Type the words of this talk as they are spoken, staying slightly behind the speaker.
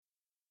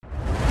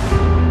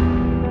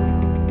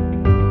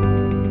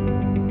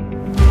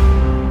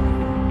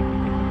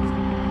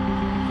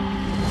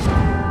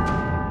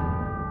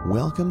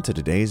Welcome to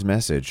today's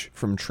message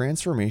from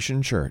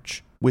Transformation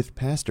Church with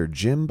Pastor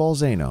Jim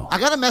Balzano. I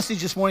got a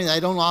message this morning that I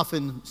don't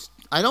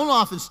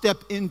often step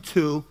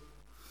into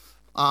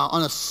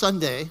on a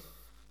Sunday,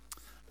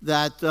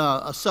 that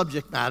a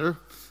subject matter,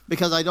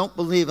 because I don't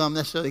believe I'm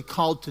necessarily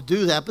called to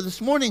do that. But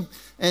this morning,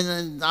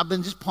 and I've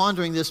been just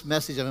pondering this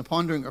message. I've been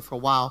pondering it for a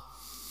while.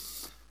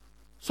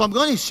 So I'm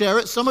going to share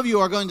it. Some of you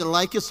are going to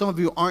like it. Some of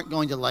you aren't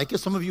going to like it.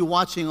 Some of you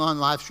watching on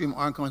live stream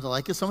aren't going to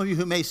like it. Some of you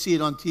who may see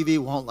it on TV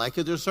won't like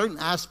it. There's certain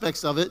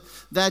aspects of it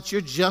that you're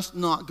just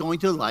not going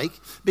to like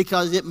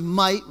because it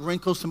might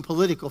wrinkle some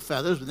political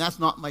feathers, and that's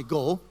not my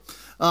goal.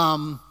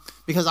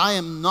 Because I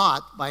am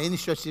not, by any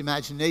stretch of the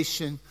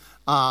imagination,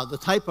 the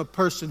type of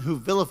person who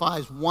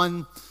vilifies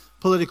one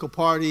political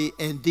party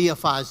and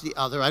deifies the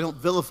other. I don't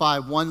vilify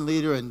one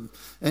leader and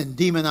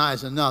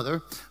demonize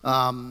another.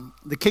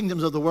 The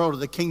kingdoms of the world are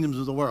the kingdoms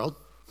of the world.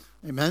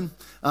 Amen.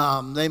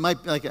 They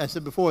might, like I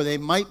said before, they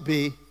might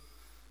be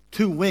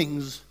two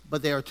wings,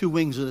 but they are two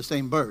wings of the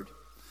same bird.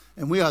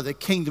 And we are the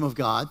kingdom of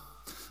God.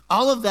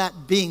 All of that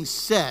being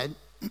said,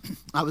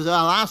 I was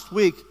last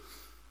week,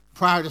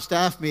 prior to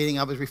staff meeting,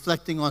 I was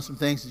reflecting on some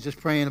things and just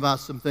praying about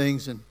some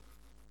things, and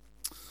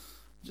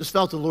just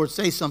felt the Lord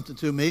say something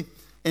to me.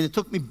 And it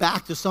took me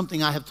back to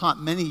something I have taught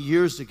many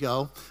years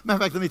ago. Matter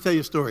of fact, let me tell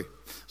you a story.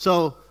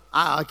 So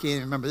I can't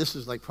even remember. This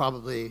is like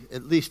probably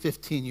at least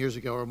 15 years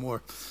ago or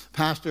more.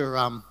 Pastor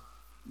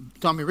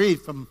Tommy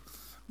Reed from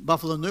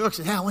Buffalo, New York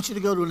said, "Hey, I want you to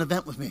go to an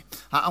event with me.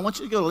 I want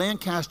you to go to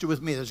Lancaster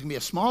with me. There's going to be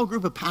a small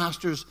group of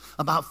pastors,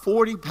 about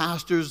 40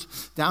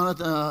 pastors down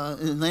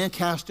in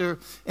Lancaster,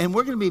 and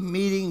we're going to be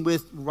meeting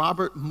with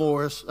Robert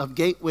Morris of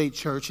Gateway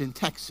Church in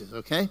Texas,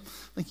 okay?"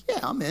 Like, yeah,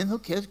 I'm in.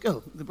 Okay, let's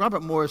go.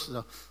 Robert Morris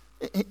is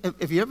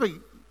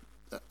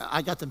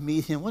I got to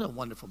meet him. What a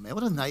wonderful man.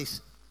 What a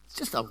nice,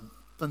 just a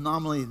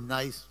phenomenally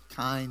nice,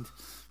 kind,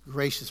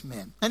 gracious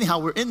man. Anyhow,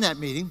 we're in that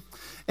meeting,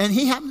 and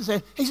he happened to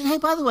say, he said, "Hey,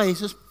 by the way," he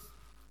says,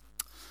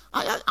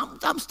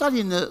 I'm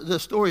studying the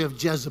story of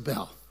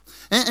Jezebel.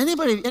 And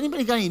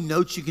anybody got any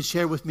notes you could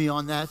share with me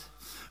on that?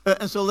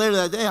 And so later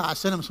that day, I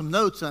sent him some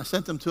notes, and I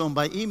sent them to him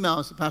by email.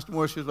 I said, "Pastor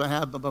Morris, here's what I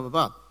have, blah, blah, blah,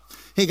 blah."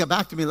 He got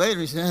back to me later,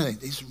 and he said, "Hey,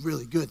 these are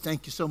really good.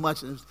 Thank you so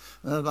much." And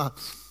it was,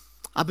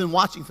 I've been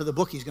watching for the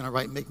book he's going to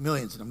write and make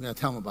millions, and I'm going to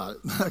tell him about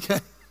it, okay?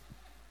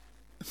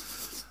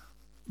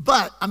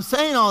 But I'm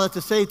saying all that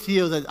to say to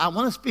you that I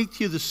want to speak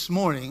to you this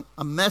morning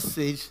a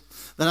message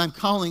that I'm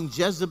calling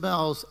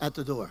Jezebels at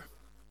the Door.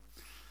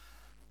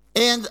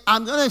 And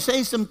I'm going to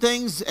say some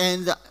things,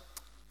 and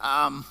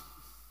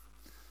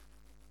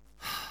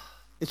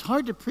it's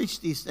hard to preach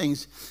these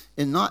things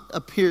and not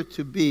appear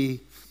to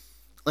be,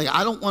 like,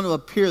 I don't want to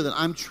appear that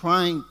I'm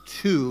trying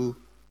to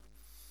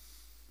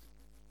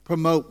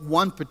promote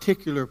one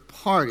particular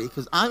party,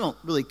 because I don't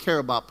really care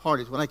about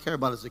parties. What I care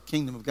about is the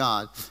kingdom of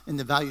God and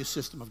the value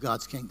system of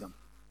God's kingdom,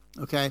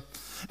 okay?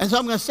 And so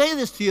I'm going to say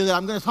this to you, that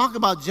I'm going to talk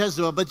about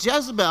Jezebel, but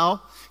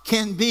Jezebel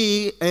can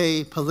be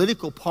a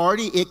political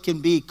party. It can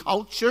be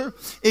culture.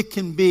 It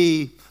can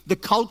be the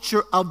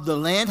culture of the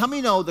land. How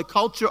many know the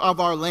culture of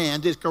our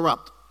land is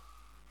corrupt?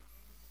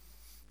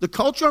 The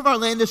culture of our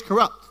land is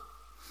corrupt,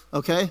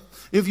 okay?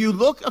 If you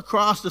look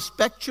across the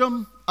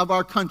spectrum of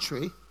our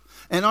country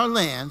and our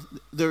land,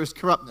 there is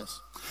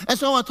corruptness. And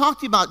so I want to talk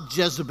to you about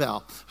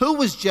Jezebel. Who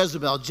was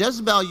Jezebel?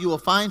 Jezebel, you will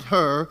find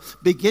her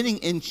beginning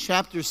in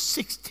chapter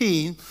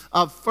 16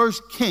 of 1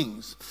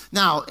 Kings.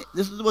 Now,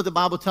 this is what the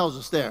Bible tells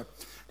us there.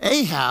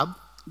 Ahab,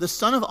 the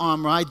son of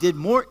Omri, did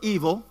more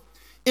evil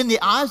in the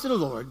eyes of the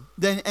Lord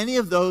than any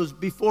of those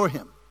before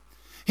him.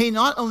 He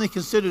not only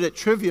considered it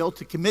trivial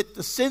to commit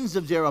the sins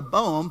of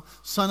Jeroboam,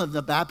 son of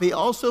Nebat, he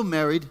also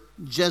married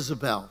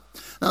Jezebel.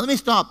 Now, let me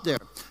stop there.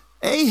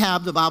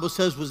 Ahab, the Bible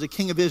says, was the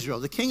king of Israel.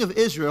 The king of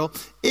Israel,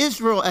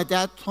 Israel at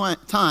that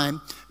time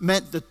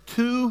meant the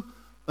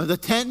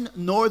 10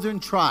 northern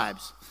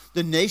tribes.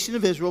 The nation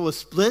of Israel was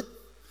split.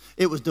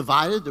 It was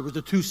divided. There were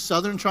the 2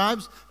 southern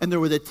tribes, and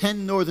there were the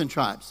 10 northern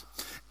tribes.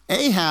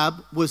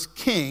 Ahab was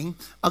king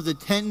of the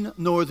 10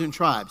 northern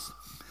tribes.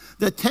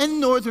 The 10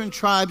 northern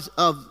tribes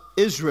of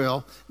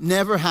Israel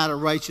never had a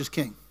righteous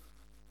king.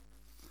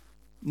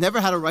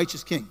 Never had a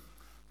righteous king.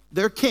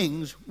 Their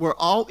kings were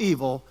all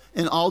evil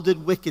and all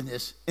did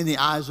wickedness in the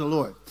eyes of the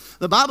Lord.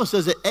 The Bible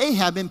says that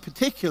Ahab in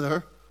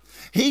particular,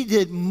 he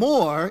did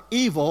more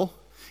evil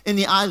in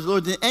the eyes of the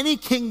Lord than any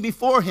king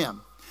before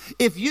him.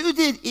 If you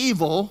did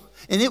evil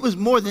and it was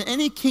more than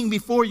any king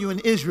before you in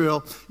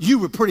Israel, you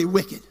were pretty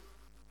wicked.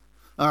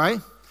 All right?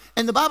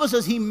 And the Bible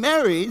says he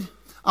married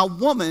a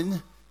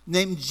woman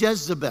named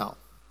Jezebel.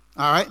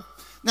 All right?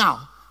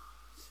 Now,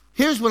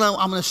 here's what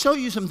I'm going to show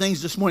you some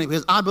things this morning,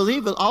 because I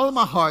believe with all of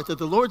my heart that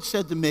the Lord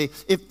said to me,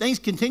 if things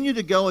continue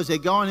to go as they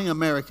go on in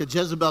America,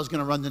 Jezebel is going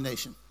to run the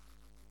nation.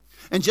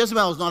 And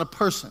Jezebel is not a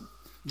person.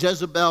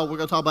 Jezebel, we're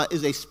going to talk about,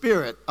 is a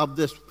spirit of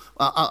this,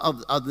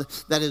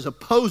 that is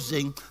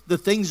opposing the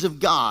things of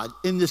God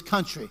in this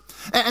country.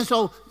 And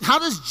so how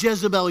does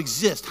Jezebel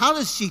exist? How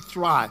does she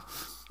thrive?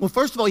 Well,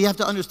 first of all, you have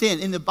to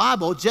understand, in the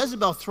Bible,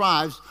 Jezebel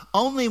thrives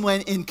only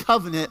when in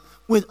covenant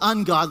with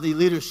ungodly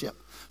leadership.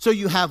 So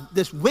you have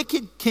this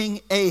wicked king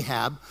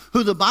Ahab,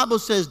 who the Bible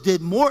says did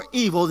more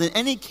evil than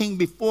any king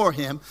before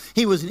him.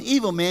 He was an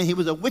evil man. He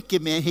was a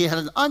wicked man. He had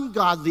an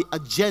ungodly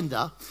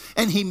agenda.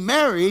 And he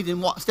married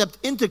and stepped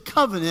into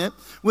covenant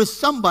with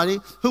somebody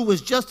who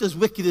was just as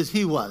wicked as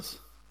he was.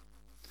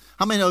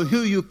 How many know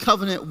who you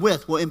covenant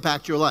with will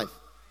impact your life?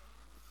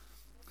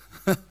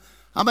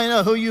 How many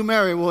know who you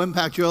marry will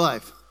impact your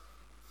life?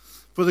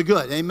 For the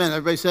good. Amen.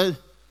 Everybody said?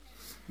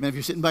 Amen. If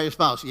you're sitting by your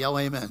spouse, yell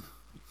amen.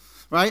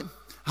 Right?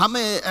 How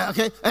many?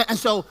 Okay. And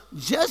so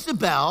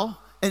Jezebel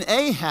and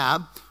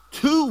Ahab,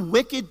 two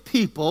wicked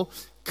people,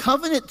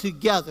 covenant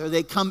together.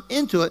 They come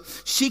into it.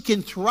 She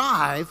can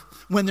thrive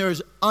when there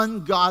is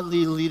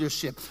ungodly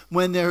leadership,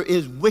 when there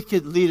is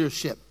wicked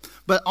leadership.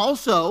 But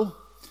also,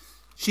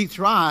 she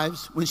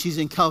thrives when she's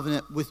in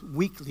covenant with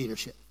weak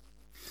leadership.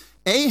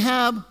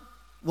 Ahab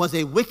was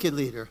a wicked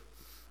leader,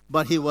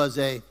 but he was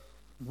a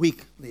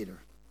weak leader.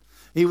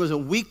 He was a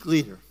weak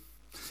leader.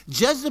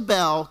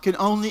 Jezebel can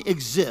only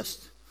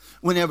exist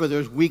whenever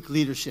there's weak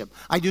leadership.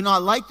 I do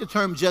not like the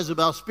term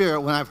Jezebel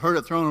spirit when I've heard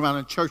it thrown around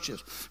in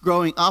churches.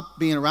 Growing up,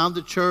 being around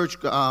the church,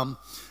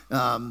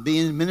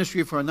 being in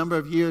ministry for a number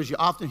of years, you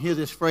often hear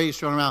this phrase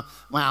thrown around,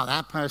 wow,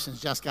 that person's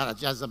just got a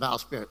Jezebel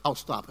spirit. Oh,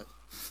 stop it.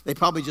 They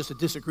probably just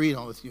disagreed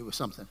with you with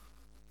something.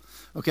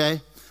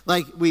 Okay?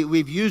 Like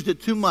we've used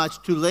it too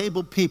much to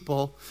label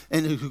people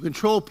and to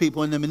control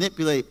people and to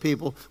manipulate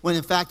people when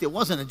in fact it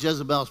wasn't a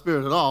Jezebel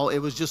spirit at all. It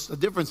was just a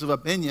difference of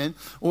opinion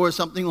or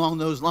something along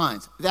those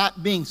lines.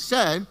 That being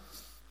said,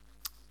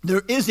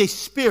 there is a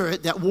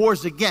spirit that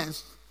wars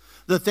against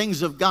the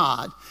things of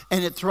God,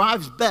 and it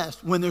thrives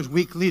best when there's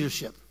weak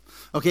leadership.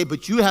 Okay,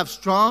 but you have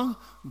strong,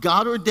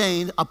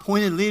 God-ordained,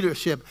 appointed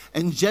leadership,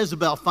 and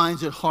Jezebel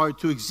finds it hard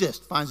to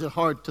exist, finds it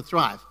hard to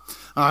thrive.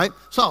 All right,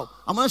 so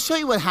I'm going to show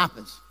you what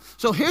happens.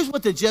 So here's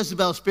what the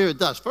Jezebel spirit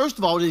does. First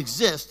of all, it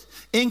exists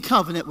in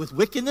covenant with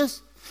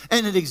wickedness,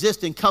 and it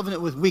exists in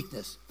covenant with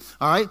weakness.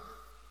 All right,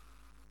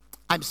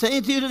 I'm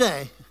saying to you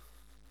today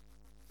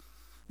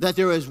that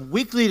there is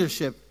weak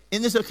leadership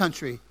in this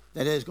country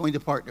that it is going to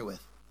partner with.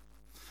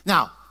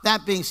 Now,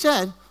 that being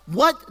said,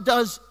 what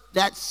does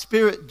that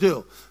spirit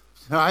do?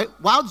 All right,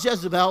 while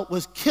Jezebel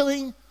was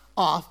killing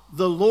off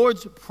the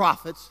Lord's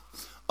prophets,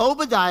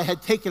 Obadiah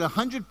had taken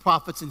 100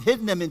 prophets and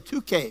hidden them in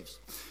 2 caves,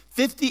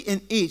 50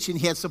 in each, and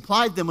he had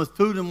supplied them with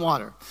food and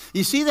water.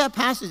 You see that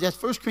passage?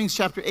 That's 1 Kings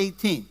chapter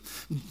 18.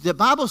 The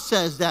Bible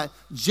says that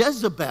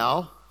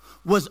Jezebel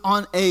was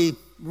on a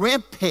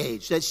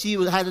rampage, that she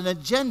had an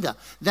agenda.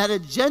 That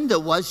agenda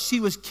was she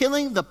was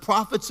killing the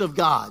prophets of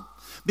God.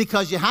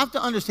 Because you have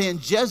to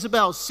understand,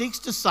 Jezebel seeks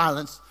to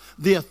silence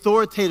the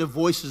authoritative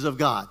voices of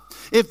God.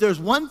 If there's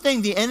one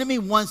thing the enemy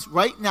wants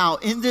right now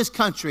in this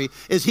country,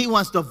 is he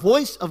wants the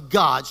voice of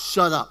God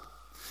shut up.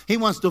 He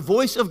wants the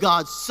voice of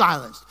God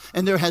silenced.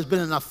 And there has been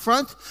an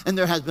affront, and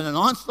there has been an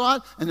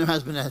onslaught, and there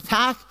has been an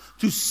attack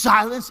to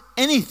silence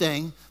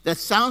anything that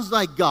sounds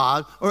like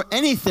God or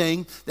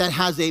anything that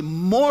has a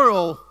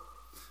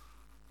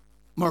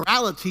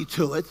morality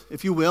to it,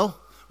 if you will.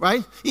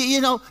 Right?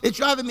 You know, it's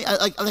driving me,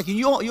 like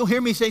you'll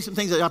hear me say some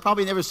things that I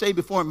probably never say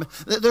before.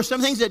 There's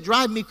some things that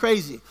drive me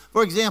crazy.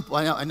 For example,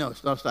 I know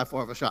it's not that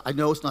far of a shot. I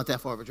know it's not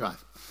that far of a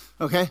drive.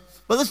 Okay?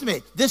 But listen to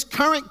me. This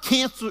current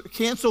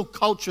cancel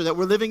culture that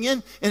we're living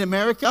in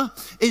America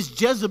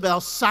is Jezebel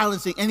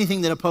silencing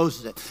anything that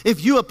opposes it.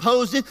 If you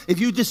oppose it, if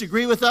you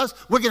disagree with us,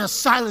 we're going to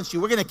silence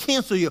you. We're going to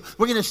cancel you.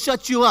 We're going to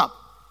shut you up.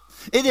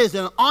 It is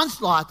an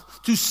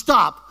onslaught to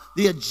stop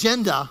the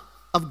agenda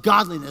of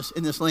godliness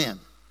in this land.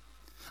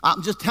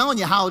 I'm just telling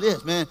you how it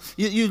is, man.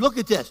 You look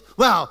at this.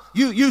 Well,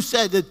 you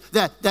said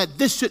that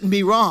this shouldn't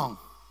be wrong.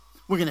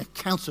 We're going to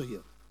cancel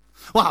you.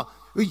 Wow,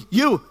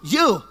 you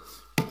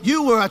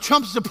were a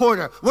Trump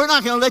supporter. We're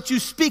not going to let you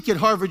speak at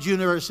Harvard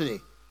University.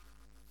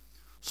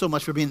 So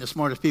much for being the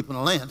smartest people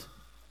in the land.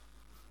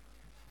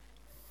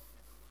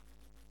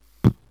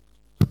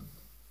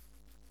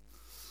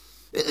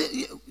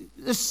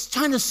 It's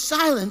trying to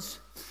silence.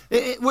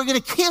 We're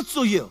going to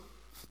cancel you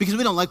because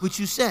we don't like what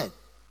you said.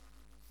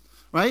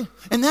 Right?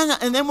 And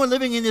then we're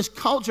living in this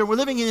culture, we're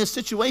living in this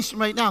situation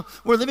right now,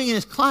 we're living in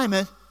this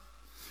climate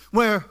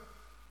where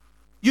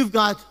you've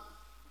got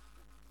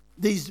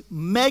these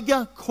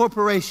mega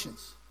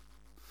corporations.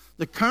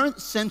 The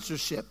current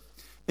censorship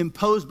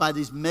imposed by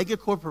these mega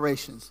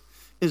corporations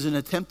is an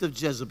attempt of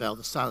Jezebel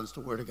to silence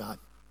the word of God.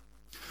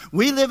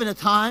 We live in a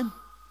time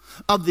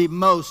of the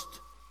most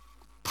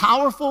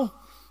powerful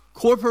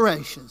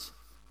corporations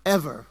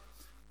ever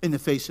in the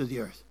face of the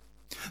earth.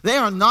 They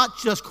are not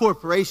just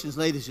corporations,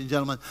 ladies and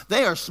gentlemen.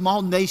 They are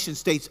small nation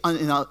states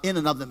in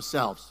and of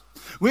themselves.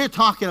 We're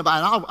talking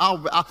about,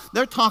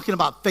 they're talking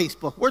about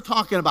Facebook. We're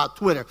talking about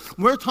Twitter.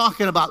 We're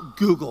talking about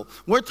Google.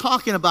 We're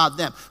talking about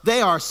them.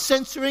 They are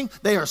censoring.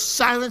 They are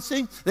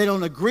silencing. They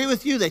don't agree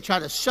with you. They try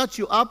to shut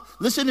you up.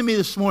 Listen to me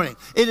this morning.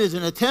 It is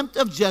an attempt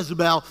of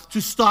Jezebel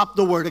to stop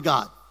the word of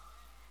God.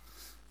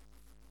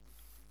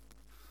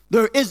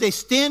 There is a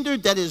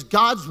standard that is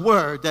God's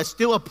word that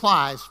still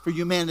applies for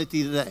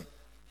humanity today.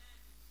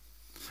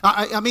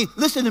 I mean,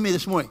 listen to me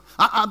this morning.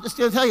 I'm just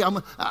going to tell you,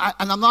 and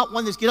I'm not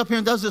one that's get up here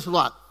and does this a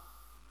lot.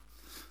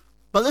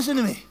 But listen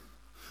to me.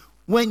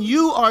 When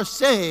you are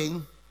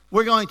saying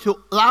we're going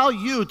to allow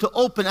you to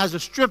open as a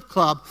strip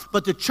club,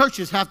 but the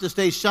churches have to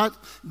stay shut,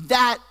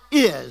 that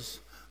is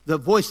the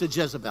voice of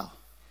Jezebel.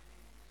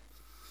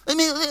 I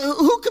mean,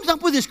 who comes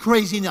up with this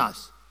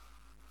craziness?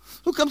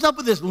 Who comes up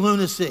with this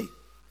lunacy?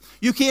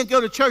 You can't go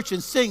to church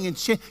and sing and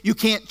chant. You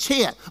can't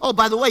chant. Oh,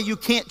 by the way, you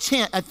can't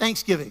chant at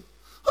Thanksgiving.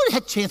 Who the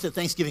heck chants at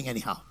Thanksgiving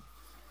anyhow?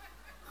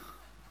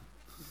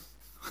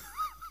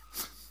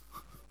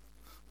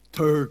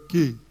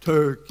 Turkey,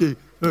 turkey,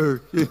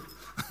 turkey.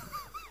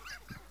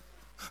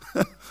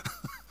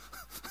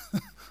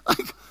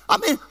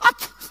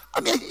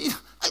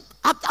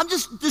 I'm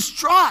just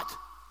distraught.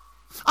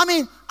 I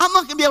mean, I'm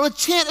not going to be able to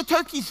chant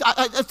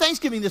at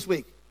Thanksgiving this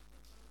week.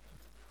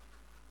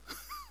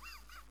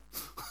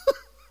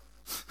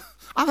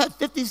 I've had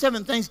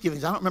 57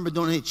 Thanksgivings. I don't remember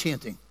doing any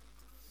chanting.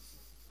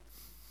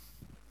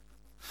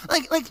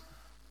 Like,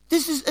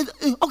 this is,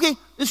 okay,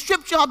 the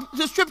strip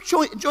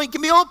joint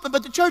can be open,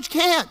 but the church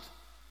can't.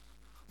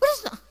 What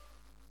is that?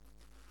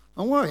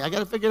 Don't worry, I got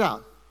to figure it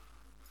out.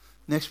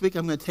 Next week,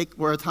 I'm going to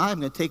wear a tie, I'm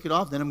going to take it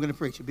off, then I'm going to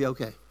preach. It'll be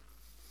okay.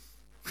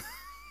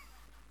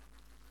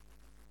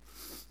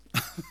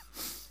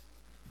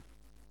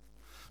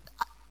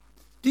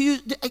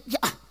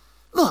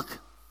 Look,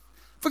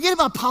 forget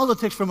about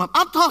politics for a moment.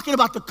 I'm talking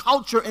about the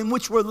culture in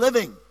which we're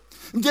living.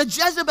 The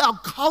Jezebel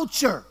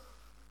culture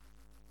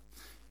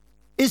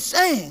is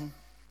saying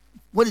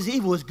what is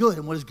evil is good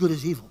and what is good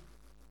is evil.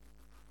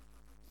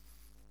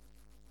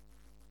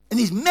 And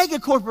these mega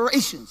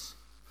corporations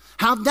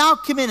have now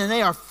come in and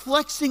they are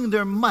flexing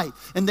their might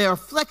and they are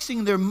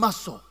flexing their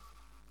muscle,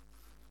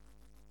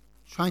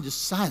 trying to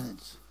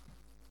silence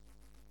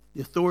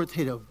the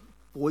authoritative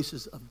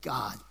voices of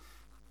God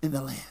in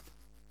the land.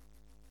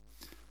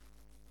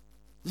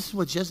 This is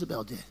what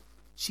Jezebel did.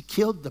 She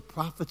killed the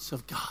prophets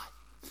of God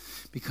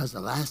because the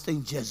last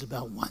thing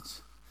Jezebel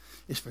wants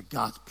is for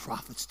God's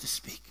prophets to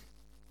speak.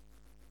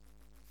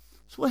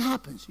 So what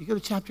happens? You go to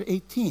chapter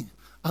 18.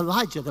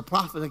 Elijah, the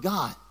prophet of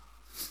God,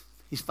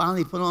 he's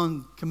finally put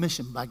on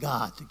commission by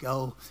God to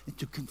go and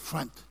to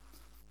confront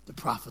the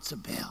prophets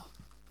of Baal.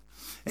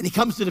 And he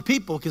comes to the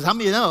people, because how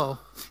many of you know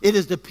it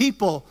is the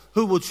people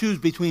who will choose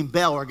between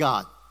Baal or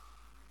God?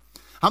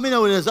 How many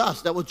know it is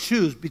us that will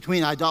choose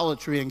between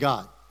idolatry and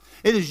God?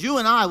 It is you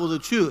and I will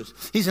choose.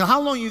 He said, how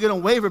long are you going to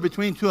waver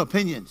between two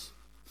opinions?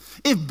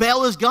 If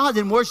Baal is God,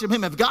 then worship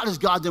him. If God is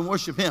God, then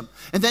worship him.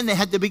 And then they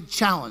had the big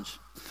challenge.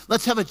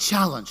 Let's have a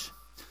challenge.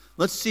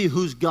 Let's see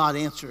whose God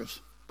answers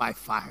by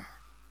fire.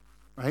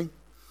 Right?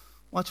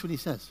 Watch what he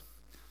says.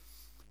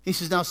 He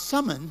says, now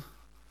summon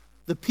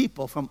the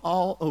people from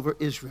all over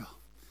Israel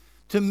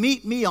to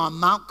meet me on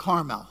Mount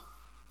Carmel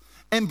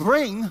and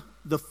bring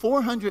the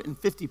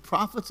 450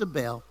 prophets of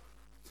Baal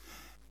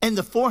and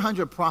the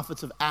 400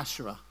 prophets of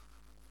Asherah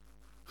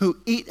who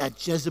eat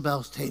at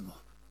Jezebel's table.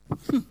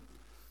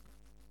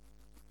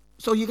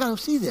 So you got to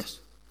see this.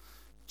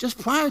 Just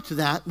prior to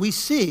that, we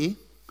see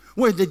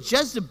where the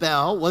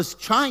Jezebel was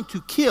trying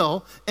to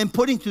kill and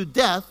putting to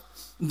death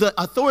the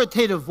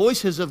authoritative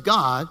voices of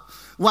God,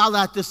 while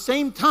at the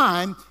same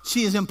time,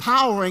 she is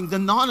empowering the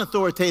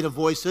non-authoritative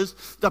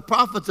voices, the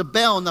prophets of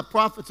Baal and the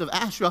prophets of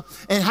Asherah,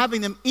 and having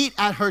them eat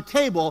at her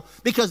table,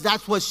 because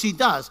that's what she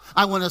does.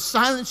 I want to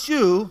silence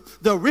you,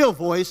 the real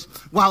voice,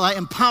 while I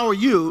empower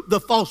you, the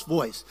false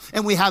voice.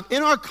 And we have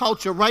in our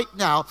culture right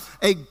now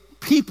a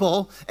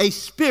people, a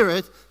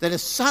spirit that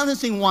is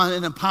silencing one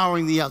and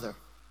empowering the other.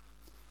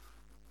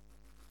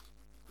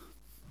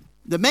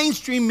 The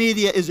mainstream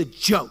media is a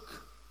joke.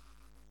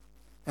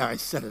 There, I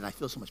said it. I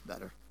feel so much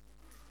better.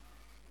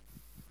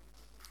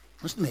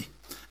 Listen to me.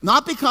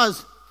 Not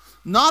because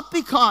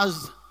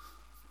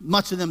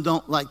much of them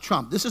don't like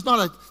Trump. Listen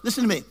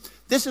to me.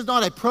 This is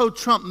not a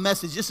pro-Trump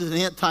message. This is an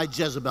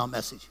anti-Jezebel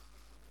message.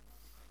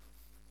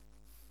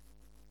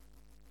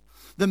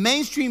 The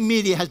mainstream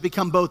media has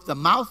become both the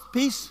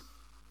mouthpiece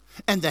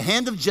and the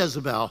hand of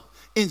Jezebel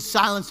in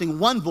silencing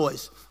one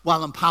voice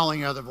while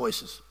empowering other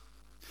voices.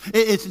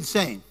 It's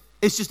insane.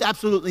 It's just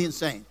absolutely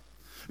insane.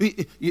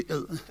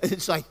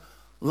 It's like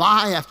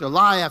lie after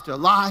lie after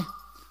lie,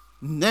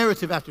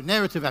 narrative after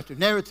narrative after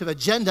narrative,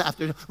 agenda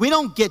after. We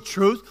don't get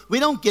truth. We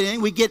don't get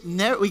anything. We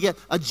get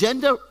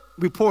agenda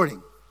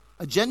reporting,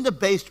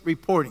 agenda-based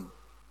reporting,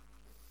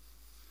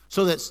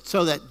 so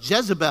that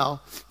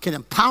Jezebel can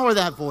empower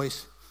that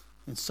voice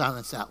and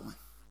silence that one.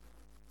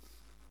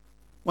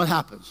 What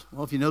happens?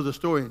 Well, if you know the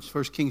story, it's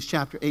 1 Kings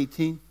chapter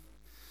 18.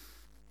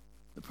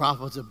 The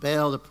prophets of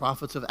Baal, the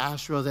prophets of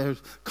Asherah, they're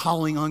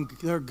calling on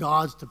their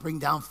gods to bring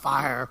down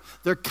fire.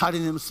 They're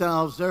cutting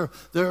themselves. They're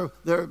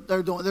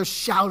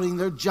shouting.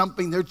 They're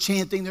jumping. They're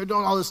chanting. They're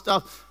doing all this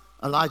stuff.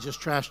 Elijah's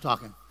trash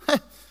talking.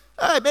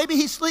 Hey, maybe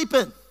he's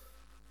sleeping.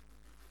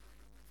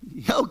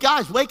 Yo,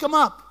 guys, wake him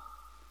up.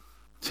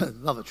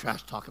 Love a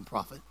trash talking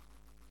prophet,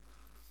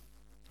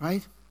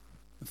 right?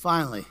 And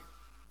finally,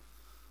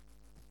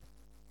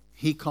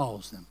 he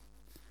calls them,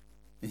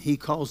 and he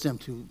calls them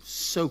to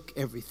soak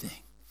everything.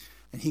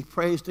 And he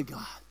prays to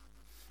God.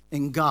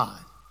 And God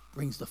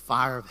brings the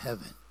fire of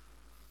heaven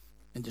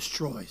and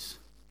destroys.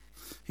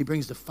 He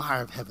brings the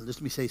fire of heaven.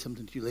 Let me say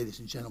something to you, ladies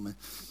and gentlemen.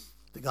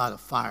 The God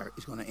of fire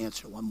is going to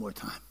answer one more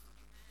time.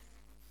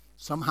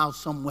 Somehow,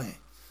 some way,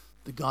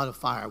 the God of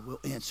fire will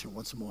answer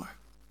once more.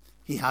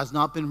 He has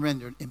not been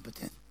rendered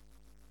impotent.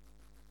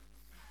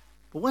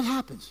 But what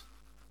happens?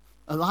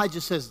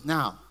 Elijah says,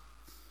 now,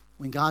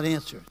 when God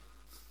answered,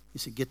 he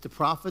said, get the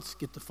prophets,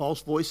 get the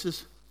false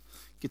voices,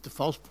 get the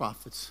false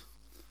prophets,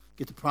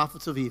 get the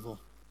prophets of evil,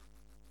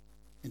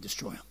 and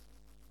destroy them.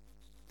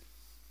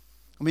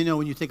 How many know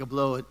when you take a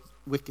blow at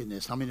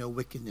wickedness, how many know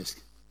wickedness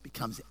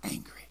becomes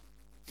angry?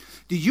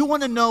 Do you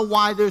want to know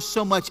why there's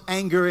so much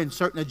anger in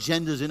certain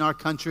agendas in our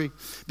country?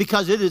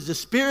 Because it is the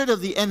spirit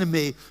of the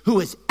enemy who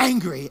is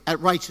angry at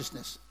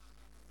righteousness.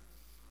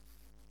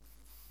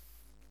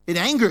 It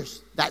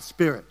angers that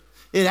spirit.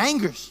 It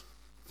angers.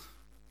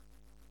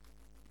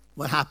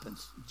 What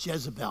happens?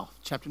 Jezebel,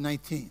 chapter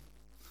 19.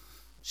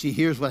 She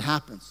hears what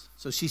happens.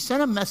 So she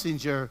sent a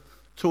messenger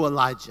to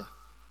Elijah.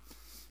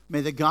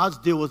 May the gods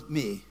deal with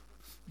me,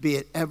 be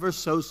it ever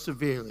so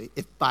severely,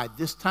 if by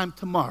this time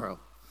tomorrow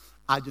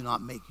I do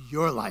not make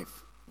your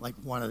life like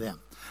one of them.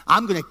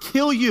 I'm going to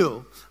kill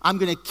you. I'm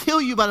going to kill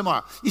you by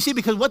tomorrow. You see,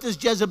 because what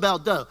does Jezebel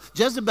do?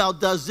 Jezebel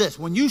does this.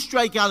 When you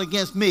strike out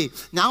against me,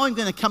 now I'm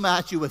going to come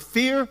at you with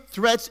fear,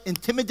 threats,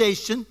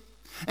 intimidation,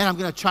 and I'm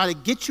going to try to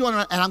get you on,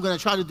 and I'm going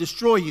to try to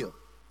destroy you.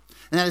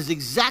 And that is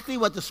exactly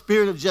what the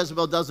spirit of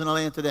Jezebel does in the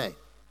land today.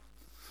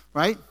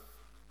 Right?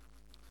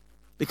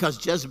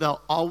 Because Jezebel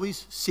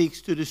always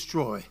seeks to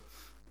destroy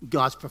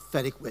God's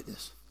prophetic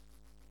witness.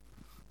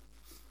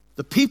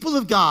 The people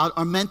of God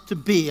are meant to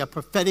be a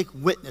prophetic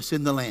witness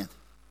in the land.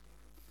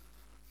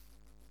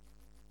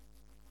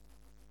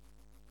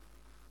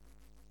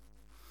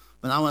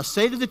 But I want to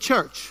say to the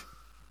church,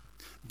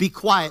 be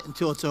quiet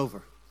until it's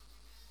over.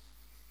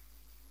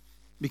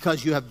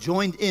 Because you have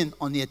joined in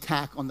on the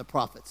attack on the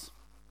prophets.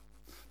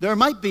 There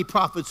might be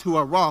prophets who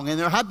are wrong, and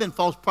there have been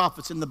false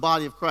prophets in the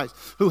body of Christ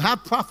who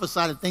have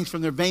prophesied things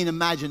from their vain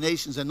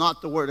imaginations and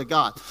not the word of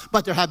God.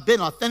 But there have been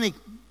authentic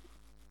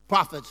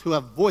prophets who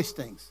have voiced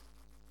things.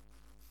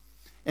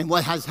 And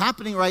what is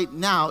happening right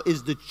now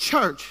is the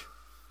church,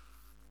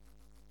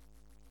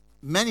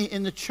 many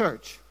in the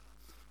church,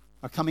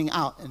 are coming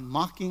out and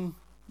mocking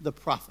the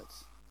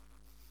prophets.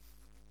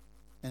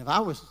 And if I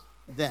was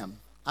them,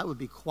 I would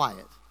be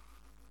quiet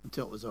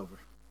until it was over.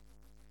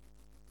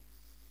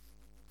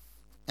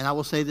 And I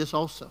will say this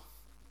also.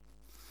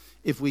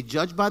 If we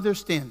judge by their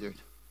standard,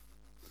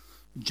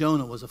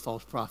 Jonah was a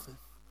false prophet.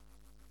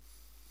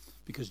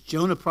 Because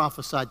Jonah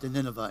prophesied to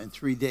Nineveh, in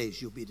 3 days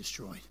you'll be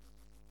destroyed.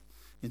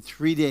 In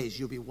 3 days,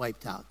 you'll be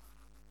wiped out.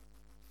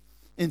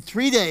 In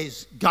 3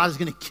 days, God is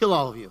going to kill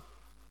all of you.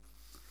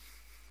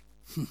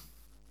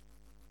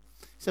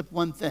 Except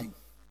one thing.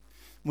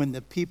 When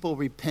the people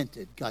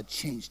repented, God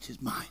changed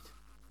his mind.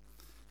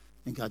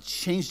 And God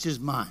changed his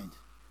mind,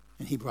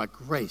 and he brought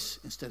grace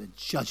instead of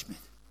judgment.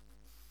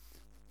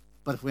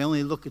 But if we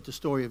only look at the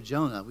story of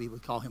Jonah, we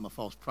would call him a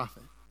false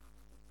prophet.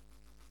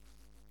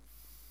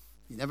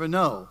 You never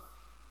know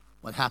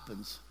what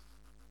happens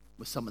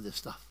with some of this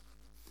stuff.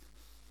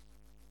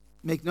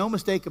 Make no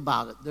mistake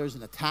about it, there's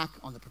an attack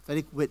on the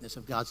prophetic witness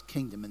of God's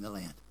kingdom in the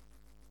land.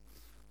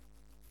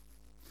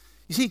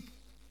 You see,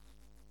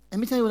 let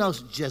me tell you what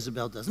else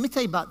Jezebel does. Let me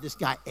tell you about this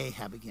guy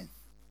Ahab again.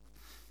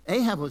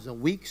 Ahab was a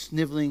weak,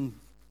 sniveling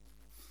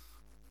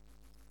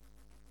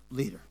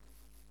leader.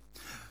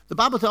 The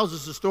Bible tells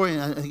us a story,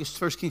 and I think it's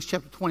 1 Kings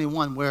chapter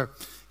 21, where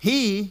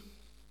he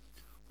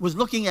was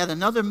looking at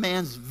another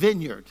man's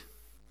vineyard.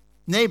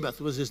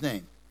 Naboth was his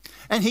name.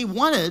 And he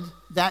wanted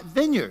that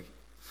vineyard.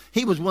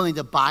 He was willing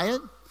to buy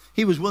it.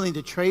 He was willing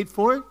to trade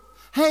for it.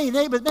 Hey,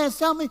 Naboth, man,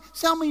 sell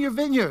me your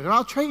vineyard, or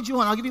I'll trade you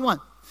one. I'll give you one.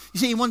 You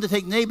see, he wanted to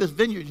take Naboth's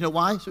vineyard. You know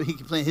why? So he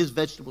could plant his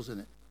vegetables in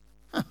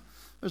it.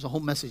 There's a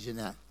whole message in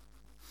that.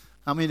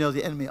 How many know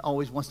the enemy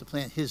always wants to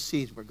plant his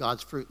seeds where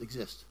God's fruit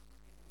exists?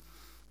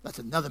 That's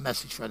another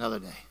message for another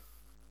day.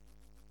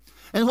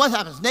 And what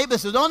happens?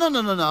 Naboth says,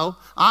 no.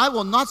 I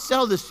will not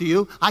sell this to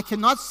you. I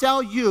cannot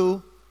sell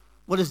you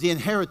what is the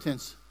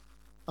inheritance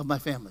of my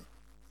family.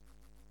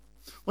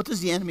 What does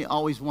the enemy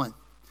always want?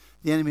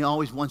 The enemy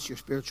always wants your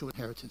spiritual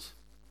inheritance.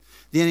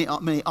 The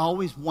enemy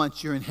always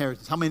wants your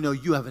inheritance. How many know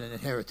you have an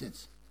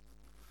inheritance?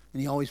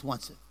 And he always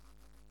wants it.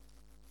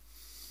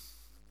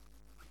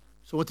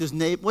 So what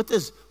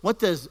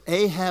does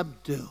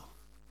Ahab do?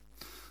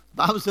 The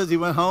Bible says he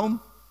went home,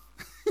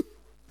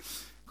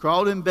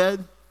 crawled in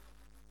bed,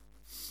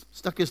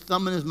 stuck his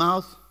thumb in his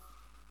mouth,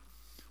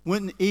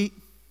 wouldn't eat,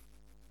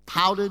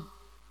 pouted,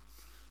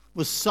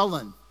 was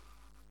sullen.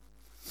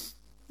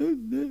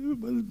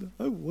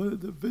 I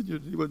wanted the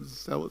vineyard. He wouldn't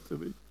sell it to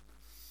me.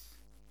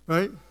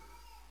 Right?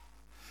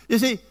 You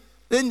see,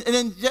 then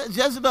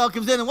Jezebel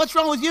comes in, and what's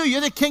wrong with you?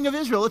 You're the king of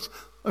Israel.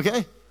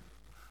 Okay?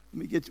 Let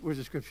me where's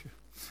the scripture?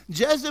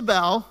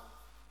 Jezebel,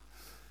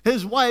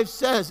 his wife,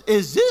 says,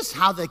 is this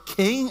how the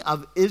king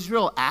of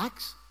Israel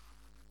acts?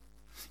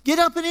 Get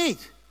up and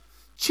eat.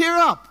 Cheer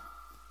up.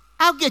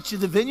 I'll get you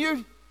the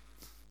vineyard.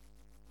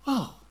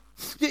 Whoa.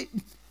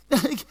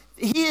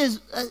 He is,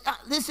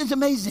 this is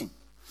amazing.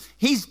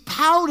 He's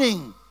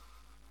pouting.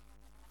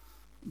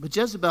 But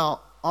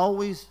Jezebel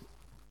always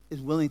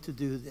is willing to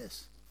do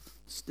this.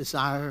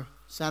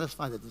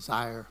 Satisfy the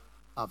desire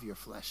of your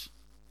flesh.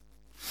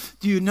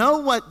 Do you know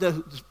what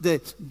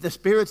the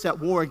spirits that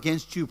war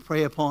against you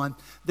prey upon?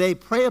 They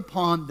prey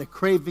upon the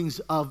cravings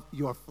of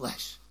your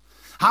flesh.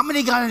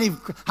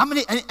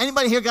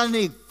 Anybody here got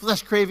any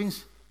flesh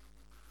cravings?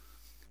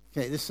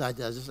 Okay, this side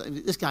does.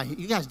 This guy,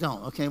 you guys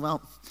don't. Okay,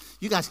 well,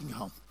 you guys can go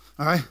home.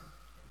 All right?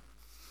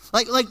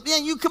 Like,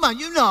 man, come on,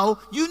 you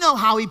know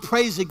how he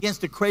prays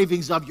against the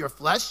cravings of your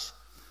flesh,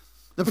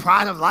 the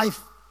pride of life,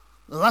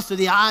 the lust of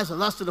the eyes, the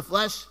lust of the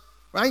flesh,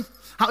 right?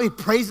 How he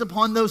preys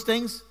upon those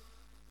things.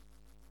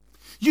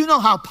 You know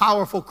how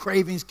powerful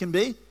cravings can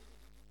be,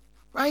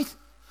 right?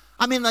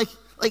 I mean, like,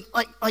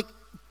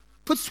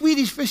 put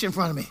Swedish fish in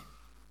front of me.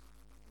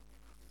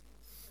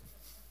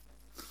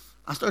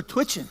 I start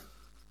twitching.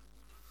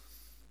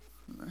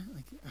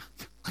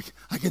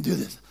 I can do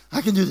this.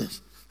 I can do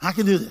this. I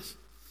can do this.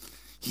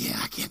 Yeah,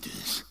 I can't do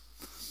this.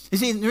 You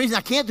see, the reason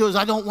I can't do it is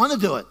I don't want to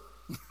do it.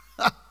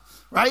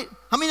 Right?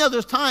 How many know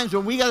there's times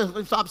when we got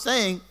to stop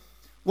saying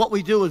what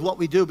we do is what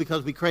we do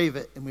because we crave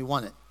it and we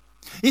want it.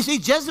 You see,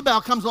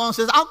 Jezebel comes along and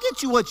says, I'll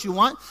get you what you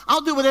want.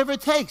 I'll do whatever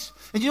it takes.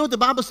 And you know what the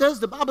Bible says?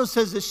 The Bible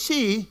says that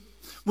she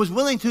was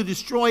willing to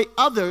destroy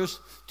others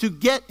to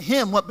get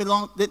him what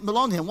didn't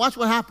belong to him. Watch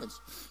what happens.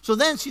 So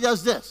then she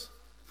does this.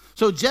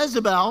 So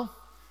Jezebel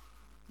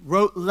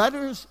wrote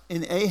letters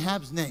in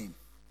Ahab's name,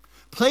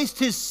 placed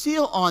his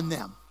seal on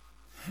them,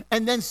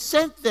 and then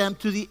sent them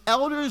to the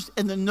elders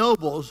and the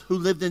nobles who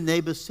lived in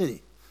Naboth's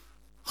city.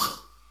 How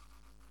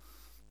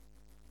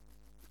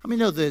many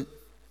know that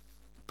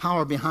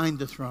power behind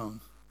the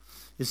throne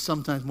is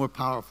sometimes more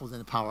powerful than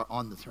the power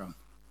on the throne?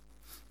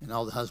 And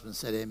all the husbands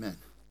said amen.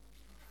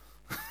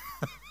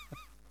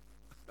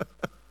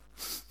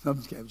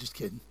 I'm just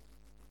kidding.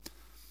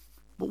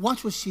 But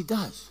watch what she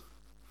does.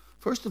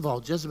 First of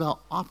all,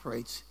 Jezebel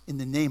operates in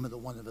the name of the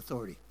one of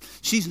authority.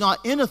 She's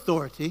not in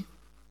authority,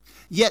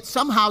 yet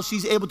somehow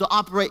she's able to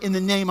operate in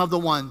the name of the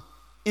one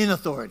in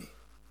authority.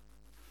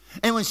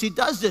 And when she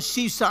does this,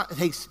 she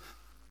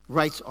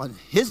writes on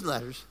his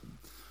letters,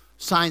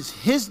 signs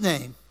his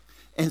name,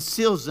 and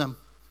seals them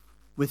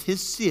with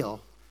his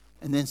seal,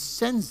 and then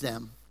sends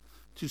them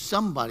to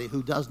somebody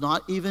who does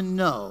not even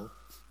know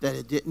that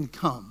it didn't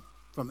come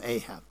from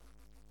Ahab.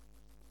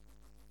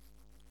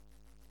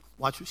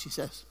 Watch what she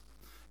says.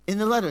 In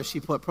the letter, she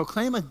put,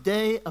 proclaim a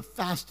day of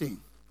fasting.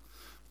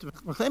 To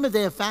proclaim a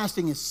day of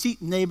fasting is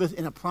seat Naboth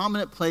in a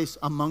prominent place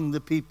among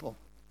the people.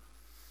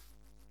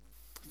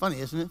 Funny,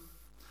 isn't it?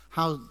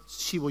 How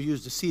she will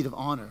use the seat of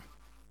honor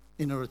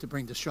in order to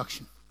bring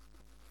destruction.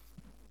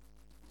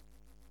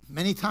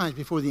 Many times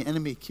before the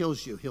enemy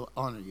kills you, he'll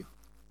honor you.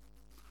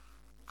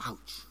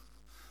 Ouch.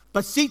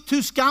 But seat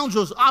two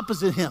scoundrels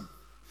opposite him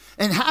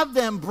and have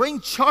them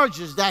bring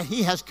charges that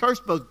he has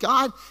cursed both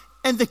God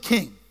and the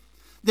king.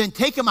 Then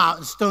take him out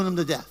and stone him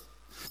to death.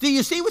 Do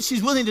you see what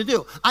she's willing to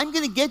do? I'm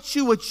going to get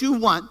you what you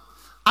want.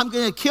 I'm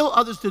going to kill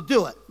others to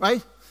do it,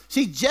 right?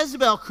 See,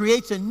 Jezebel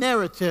creates a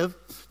narrative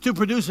to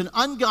produce an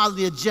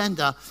ungodly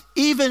agenda,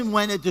 even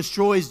when it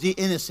destroys the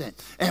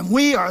innocent. And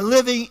we are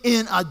living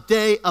in a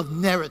day of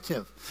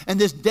narrative. And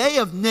this day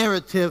of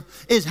narrative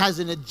has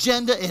an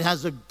agenda, it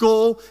has a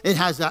goal, it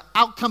has an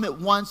outcome it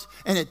wants,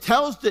 and it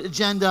tells the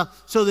agenda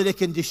so that it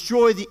can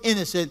destroy the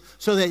innocent,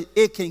 so that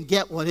it can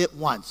get what it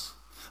wants.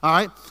 All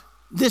right?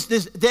 This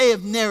day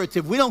of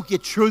narrative, we don't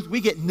get truth,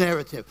 we get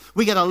narrative.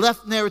 We get a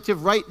left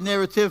narrative, right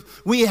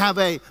narrative. We have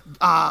a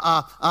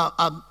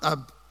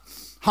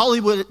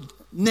Hollywood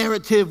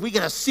narrative. We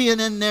get a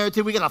CNN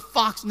narrative. We get a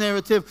Fox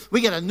narrative. We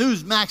get a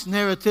Newsmax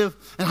narrative.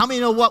 And how many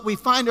know what we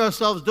find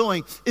ourselves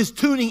doing is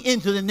tuning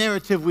into the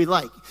narrative we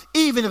like,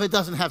 even if it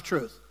doesn't have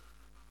truth?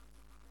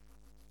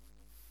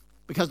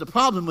 Because the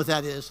problem with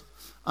that is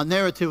a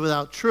narrative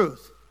without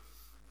truth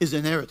is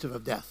a narrative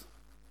of death.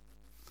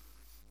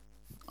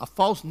 A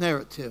false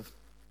narrative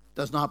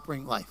does not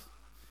bring life.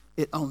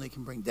 It only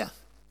can bring death.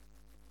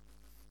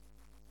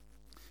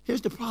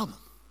 Here's the problem.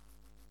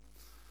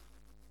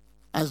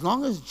 As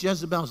long as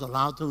Jezebel is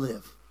allowed to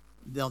live,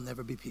 there'll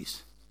never be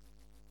peace.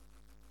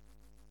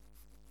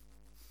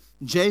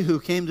 Jehu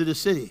came to the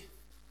city.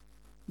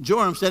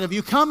 Joram said, if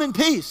you come in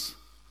peace.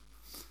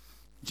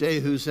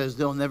 Jehu says,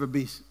 there'll never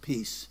be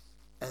peace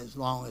as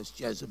long as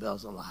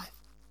Jezebel's alive.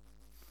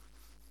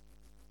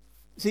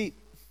 See,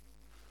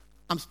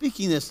 I'm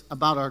speaking this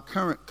about our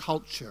current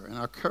culture and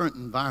our current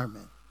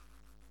environment.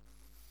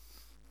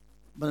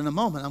 But in a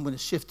moment, I'm going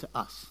to shift to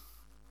us.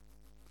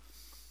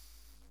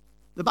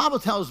 The Bible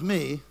tells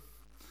me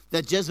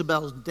that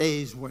Jezebel's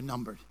days were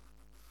numbered.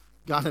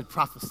 God had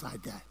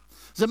prophesied that.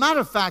 As a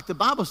matter of fact, the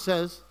Bible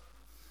says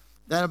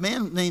that a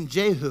man named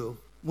Jehu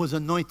was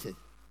anointed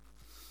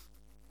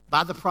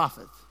by the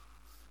prophet.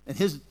 And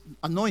his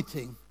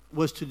anointing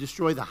was to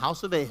destroy the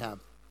house of Ahab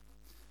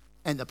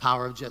and the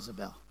power of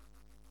Jezebel.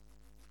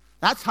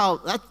 That's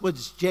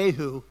what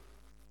Jehu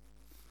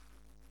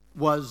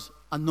was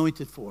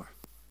anointed for.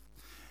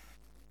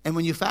 And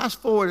when you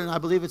fast forward, and I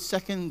believe it's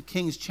 2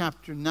 Kings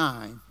chapter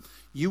 9,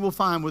 you will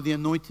find where the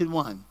anointed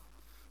one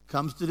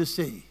comes to the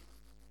city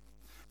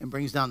and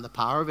brings down the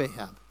power of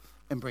Ahab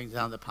and brings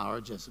down the power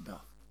of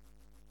Jezebel.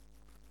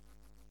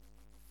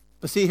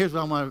 But see, here's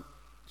what I want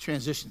to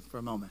transition for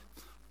a moment.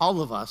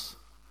 All of us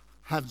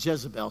have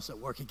Jezebels that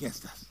work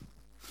against us.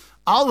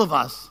 All of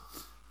us,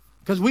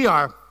 because we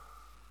are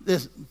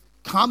this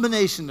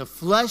combination of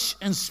flesh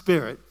and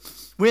spirit.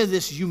 We're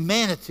this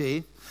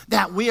humanity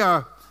that we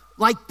are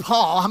like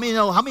Paul. How many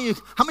of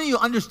you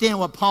understand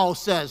what Paul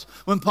says?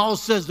 When Paul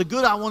says, the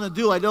good I want to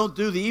do, I don't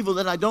do. The evil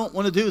that I don't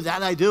want to do,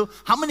 that I do.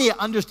 How many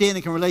understand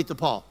and can relate to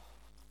Paul?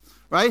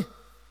 Right?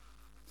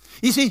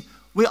 You see,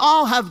 we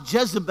all have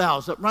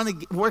Jezebels that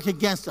work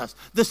against us.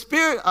 The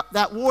spirit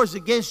that wars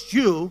against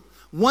you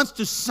wants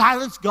to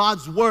silence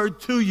God's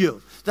word to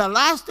you. The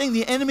last thing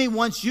the enemy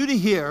wants you to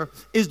hear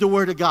is the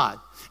word of God.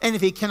 And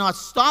if he cannot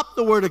stop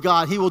the word of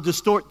God, he will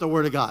distort the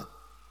word of God.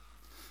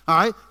 All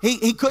right?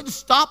 He couldn't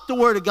stop the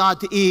word of God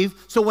to Eve,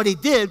 so what he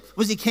did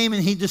was he came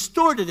and he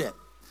distorted it.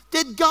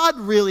 Did God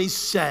really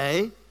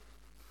say?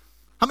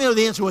 How many know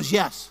the answer was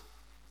yes?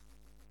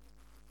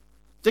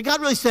 Did God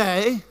really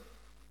say?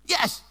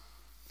 Yes.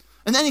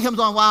 And then he comes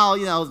on,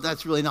 wow,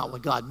 that's really not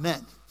what God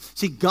meant.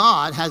 See,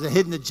 God has a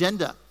hidden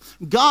agenda.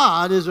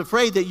 God is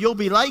afraid that you'll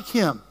be like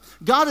him.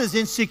 God is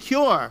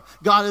insecure.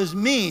 God is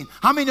mean.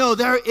 How many know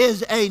there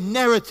is a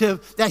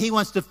narrative that he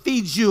wants to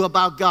feed you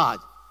about God?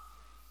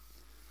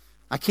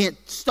 I can't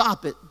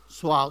stop it,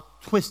 so I'll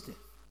twist it.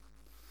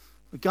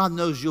 But God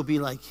knows you'll be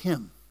like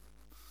him,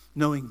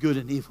 knowing good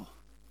and evil.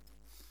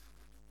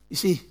 You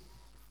see,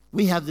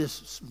 we have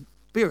this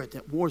spirit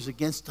that wars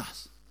against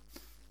us,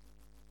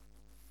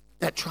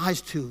 that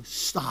tries to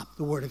stop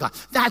the word of God.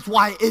 That's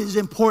why it is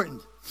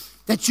important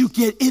that you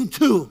get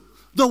into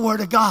the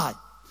word of God.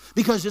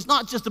 Because it's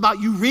not just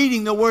about you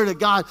reading the word of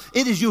God.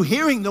 It is you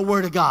hearing the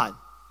word of God.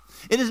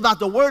 It is about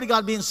the word of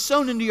God being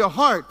sown into your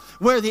heart,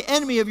 where the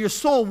enemy of your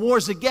soul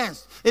wars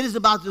against. It is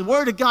about the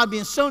word of God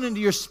being sown into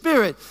your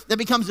spirit that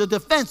becomes a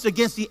defense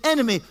against the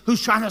enemy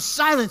who's trying to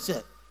silence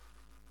it.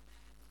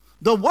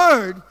 The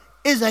word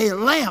is a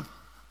lamp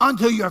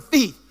unto your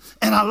feet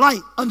and a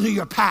light unto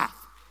your path.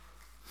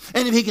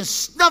 And if he can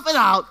snuff it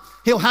out,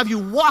 he'll have you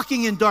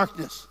walking in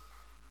darkness.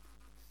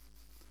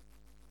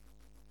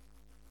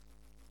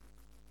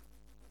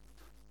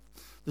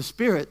 The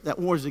spirit that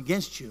wars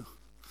against you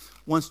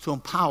wants to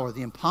empower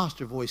the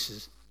imposter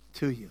voices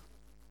to you.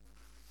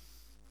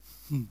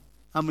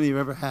 How many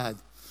ever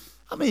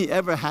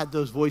had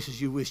those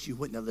voices you wished you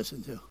wouldn't have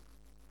listened to?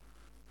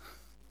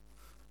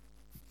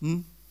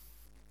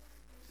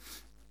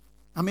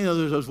 How many of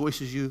those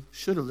voices you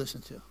should have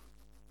listened to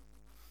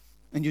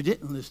and you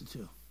didn't listen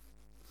to?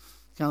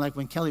 Kind of like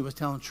when Kelly was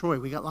telling Troy,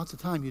 we got lots of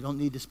time, you don't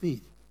need to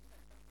speed.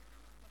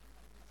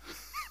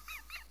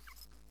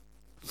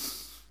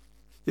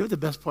 You know what the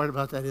best part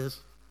about that is?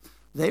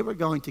 They were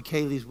going to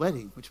Kaylee's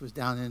wedding, which was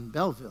down in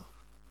Belleville.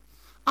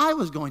 I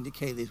was going to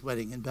Kaylee's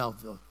wedding in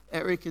Belleville.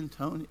 Eric and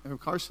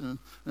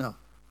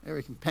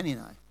Penny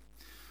and I.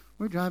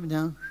 We're driving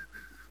down,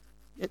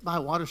 get by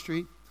Water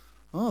Street.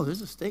 Oh,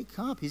 there's a state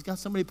cop. He's got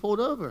somebody pulled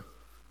over.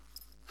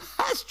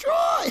 That's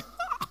Troy.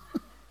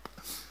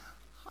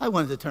 I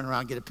wanted to turn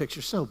around and get a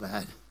picture so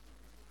bad.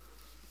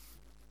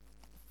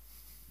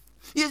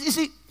 You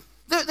see,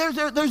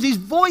 there's these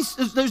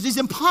voices, there's these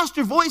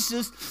imposter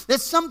voices that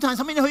sometimes,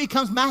 how many know he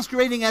comes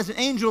masquerading as an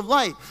angel of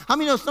light? How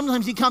many know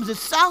sometimes he comes, it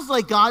sounds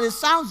like God, it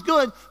sounds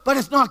good, but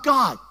it's not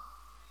God?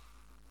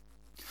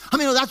 How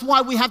many know that's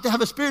why we have to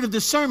have a spirit of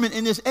discernment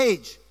in this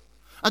age?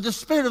 The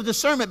spirit of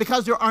discernment,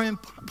 because there are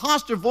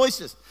imposter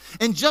voices.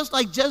 And just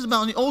like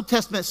Jezebel in the Old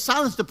Testament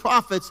silenced the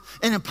prophets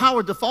and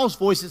empowered the false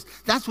voices,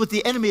 that's what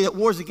the enemy that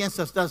wars against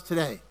us does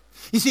today.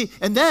 You see,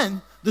 and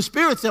then the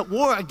spirits that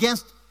war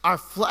against our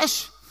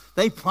flesh,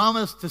 they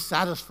promise to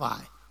satisfy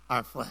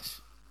our flesh.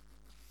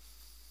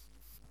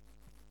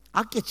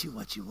 I'll get you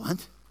what you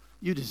want.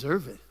 You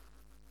deserve it.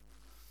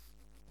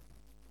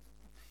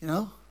 You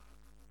know?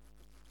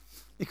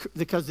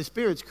 Because the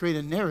spirits create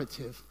a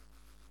narrative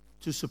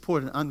to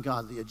support an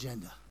ungodly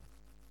agenda.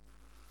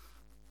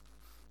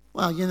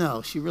 Well, you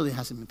know, she really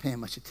hasn't been paying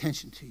much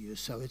attention to you,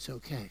 so it's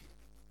okay.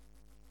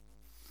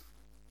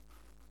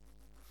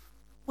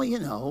 Well, you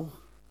know,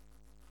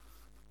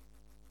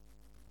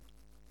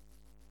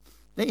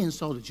 they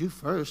insulted you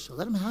first, so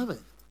let them have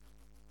it.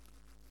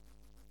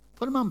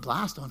 Put them on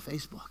blast on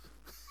Facebook.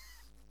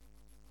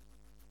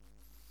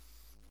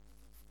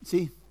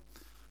 See,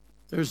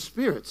 there's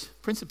spirits,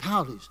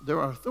 principalities,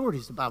 there are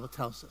authorities, the Bible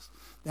tells us,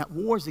 that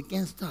wars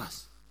against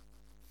us.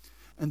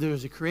 And there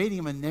is a creating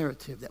of a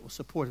narrative that will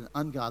support an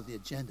ungodly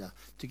agenda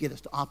to get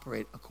us to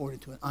operate according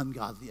to an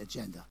ungodly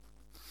agenda.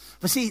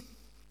 But see,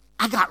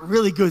 I got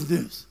really good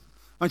news.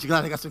 Aren't you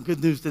glad I got some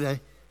good news today?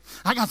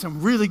 I got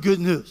some really good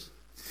news.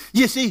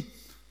 You see,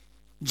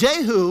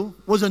 Jehu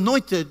was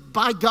anointed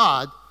by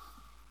God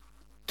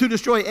to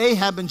destroy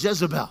Ahab and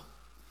Jezebel.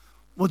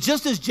 Well,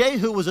 just as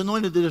Jehu was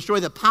anointed to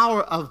destroy the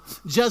power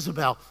of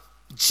Jezebel,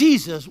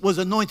 Jesus was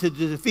anointed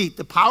to defeat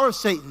the power of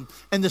Satan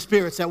and the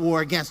spirits that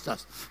war against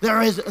us.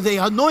 There is the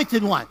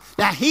anointed one.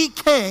 That he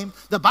came,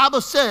 the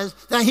Bible says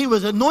that he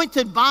was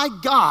anointed by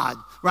God,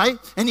 right?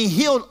 And he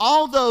healed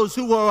all those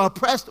who were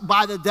oppressed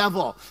by the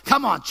devil.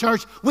 Come on,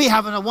 church. We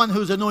have a one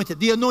who's anointed,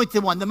 the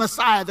anointed one, the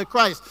Messiah, the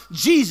Christ,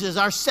 Jesus,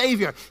 our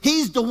Savior.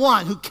 He's the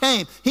one who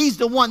came. He's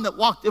the one that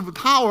walked over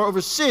power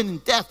over sin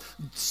and death,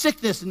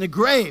 sickness and the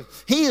grave.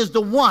 He is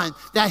the one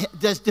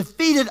that's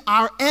defeated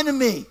our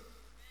enemy.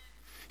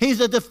 He's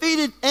a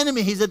defeated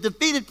enemy. He's a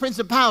defeated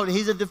principality.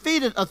 He's a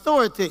defeated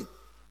authority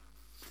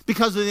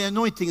because of the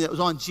anointing that was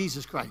on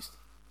Jesus Christ.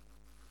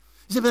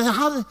 You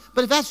say,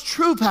 but if that's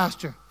true,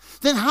 Pastor,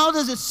 then how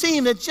does it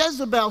seem that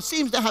Jezebel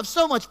seems to have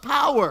so much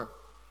power?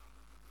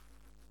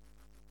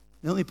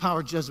 The only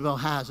power Jezebel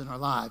has in our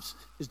lives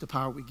is the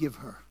power we give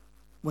her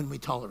when we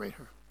tolerate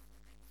her.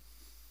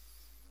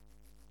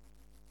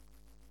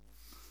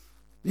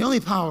 The only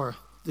power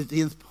that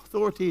the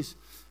authorities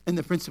and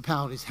the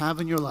principalities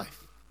have in your life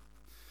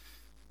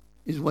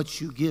is what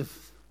you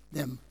give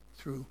them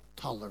through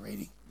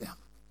tolerating them.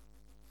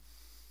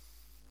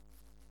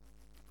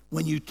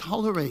 When you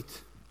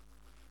tolerate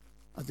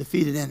a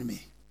defeated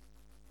enemy,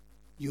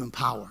 you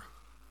empower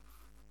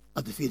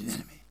a defeated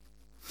enemy.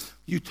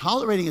 You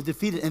tolerating a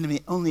defeated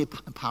enemy only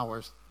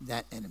empowers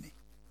that enemy.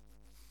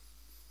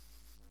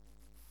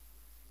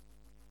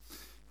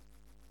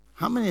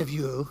 How many of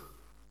you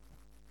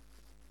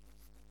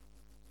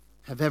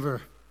have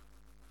ever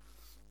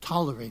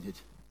tolerated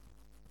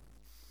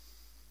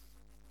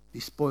the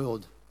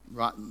spoiled,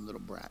 rotten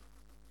little brat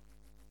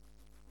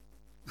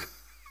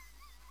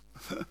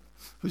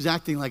who's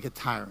acting like a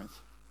tyrant,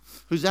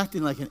 who's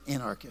acting like an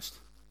anarchist,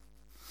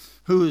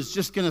 who is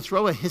just going to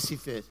throw a hissy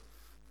fit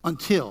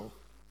until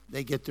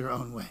they get their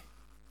own way?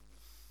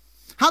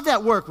 How'd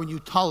that work when you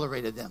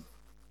tolerated them?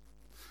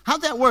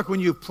 How'd that work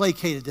when you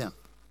placated them?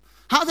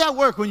 How'd that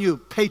work when you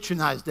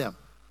patronized them?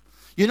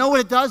 You know what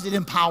it does? It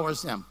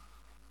empowers them.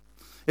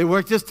 It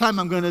worked this time,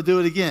 I'm going to do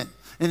it again.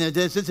 And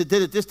since it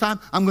did it this time,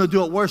 I'm going to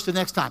do it worse the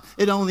next time.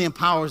 It only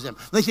empowers them.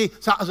 Like, see,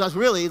 so it's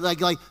really like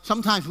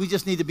sometimes we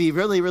just need to be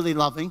really, really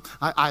loving.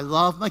 I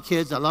love my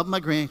kids. I love my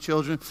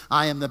grandchildren.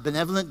 I am the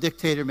benevolent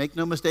dictator. Make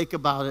no mistake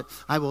about it.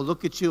 I will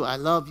look at you. I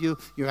love you.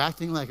 You're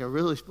acting like a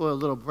really spoiled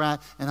little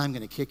brat, and I'm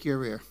going to kick your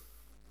rear.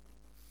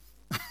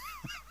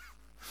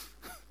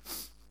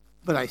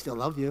 But I still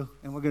love you,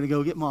 and we're going to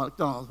go get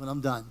McDonald's when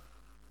I'm done.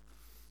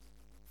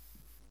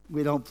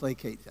 We don't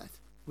placate that.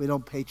 We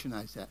don't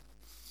patronize that.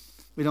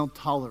 We don't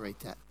tolerate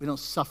that. We don't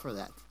suffer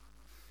that.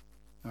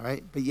 All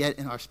right? But yet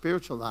in our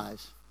spiritual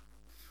lives,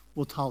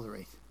 we'll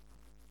tolerate,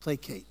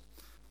 placate,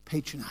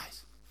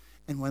 patronize.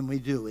 And when we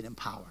do, it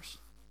empowers.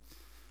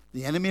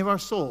 The enemy of our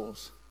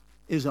souls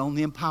is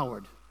only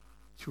empowered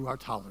through our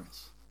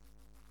tolerance.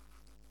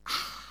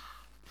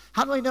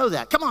 How do I know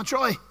that? Come on,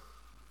 Troy.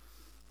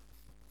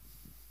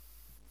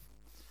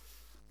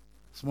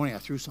 This morning I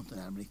threw something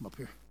at him and he came up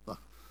here. Look.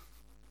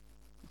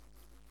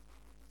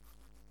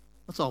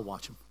 Let's all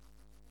watch him.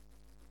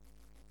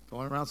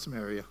 Going around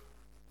Samaria.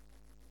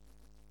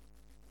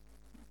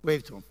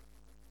 Wave to him.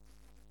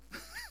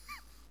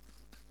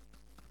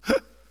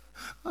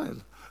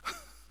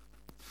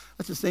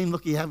 That's the same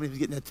look he had when he was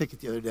getting that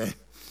ticket the other day.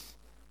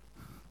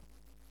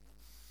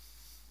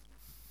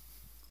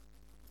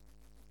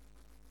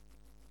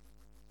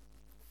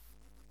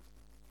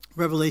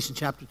 Revelation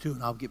chapter 2,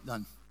 and I'll get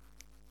done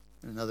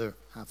in another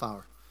half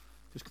hour.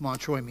 Just come on,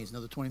 Troy means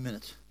another 20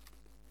 minutes.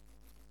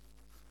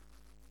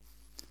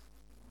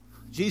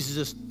 Jesus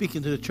is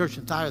speaking to the church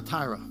in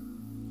Thyatira,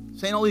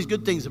 saying all these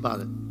good things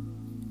about it.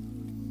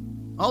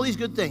 All these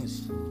good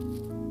things.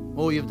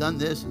 Oh, you've done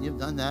this and you've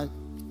done that.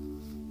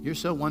 You're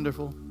so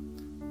wonderful.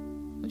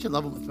 Don't you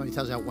love it when somebody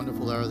tells you how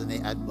wonderful they are, then they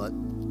add but?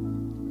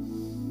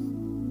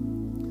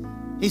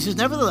 He says,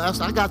 nevertheless,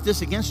 I got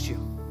this against you.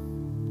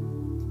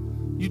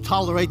 You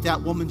tolerate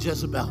that woman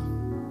Jezebel,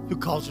 who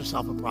calls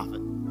herself a prophet.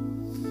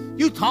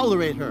 You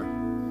tolerate her.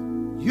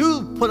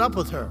 You put up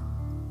with her.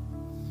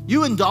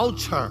 You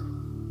indulge her.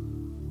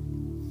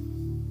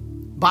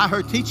 By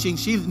her teaching,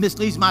 she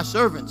misleads my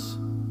servants.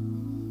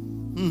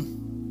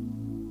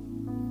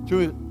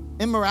 Through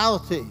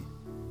immorality,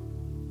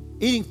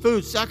 eating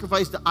food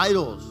sacrificed to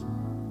idols.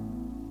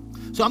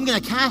 So I'm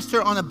going to cast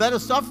her on a bed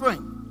of suffering.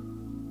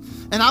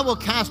 And I will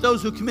cast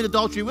those who commit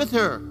adultery with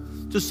her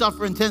to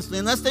suffer intensely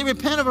unless they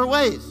repent of her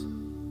ways.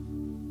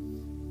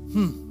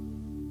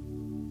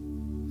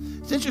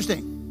 It's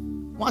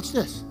interesting. Watch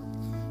this.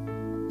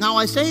 Now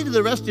I say to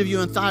the rest of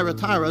you in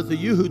Thyatira, to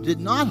you who did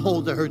not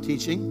hold to her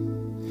teaching,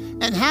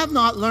 and have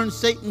not learned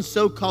Satan's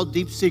so-called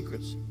deep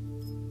secrets.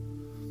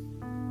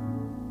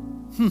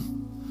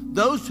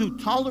 Those who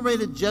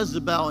tolerated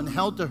Jezebel and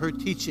held to her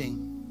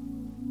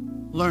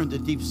teaching learned the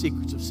deep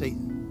secrets of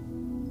Satan.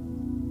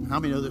 And how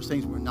many know there's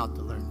things we're not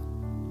to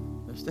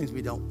learn? There's things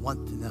we don't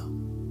want to know.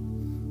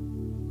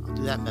 I'll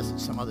do that message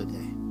some other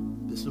day.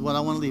 This is what I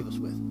want to leave us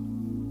with.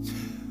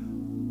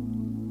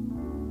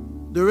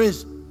 There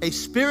is a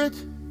spirit,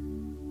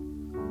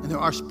 and there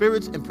are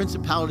spirits and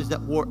principalities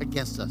that war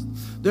against us.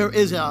 There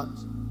is a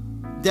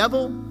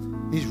devil,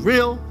 he's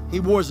real. He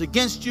wars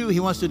against you. He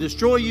wants to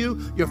destroy you,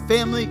 your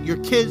family, your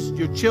kids,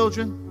 your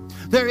children.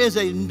 There is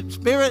a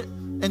spirit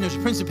and there's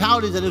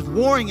principalities that is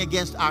warring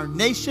against our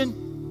nation.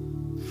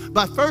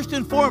 But first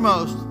and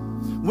foremost,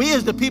 we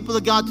as the people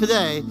of God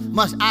today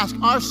must ask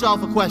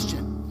ourselves a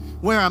question.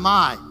 Where am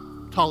I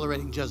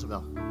tolerating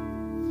Jezebel?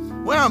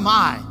 Where am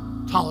I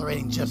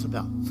tolerating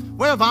Jezebel?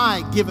 Where have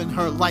I given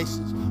her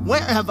license?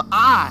 Where have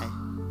I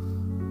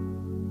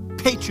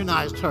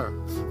patronized her?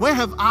 Where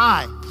have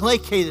I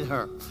placated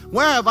her?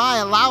 Where have I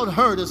allowed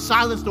her to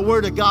silence the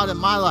word of God in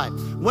my life?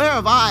 Where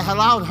have I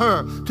allowed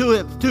her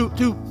to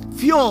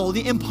fuel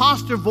the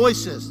imposter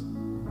voices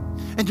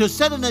and to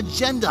set an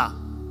agenda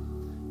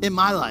in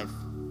my life?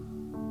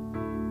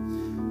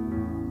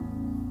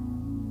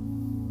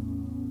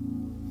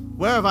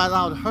 Where have I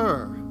allowed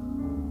her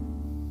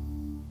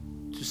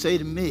to say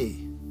to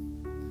me,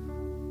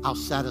 I'll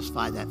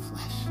satisfy that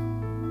flesh.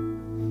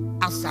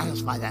 I'll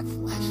satisfy that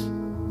flesh.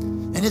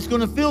 And it's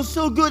going to feel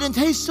so good and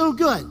taste so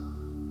good.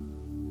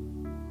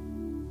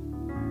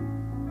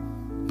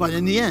 But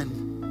in the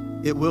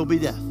end, it will be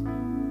death.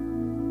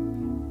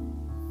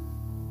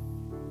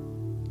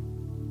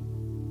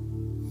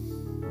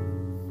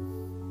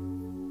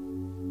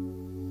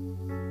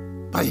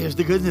 But here's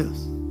the good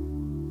news.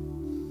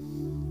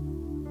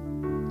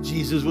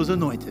 Jesus was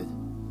anointed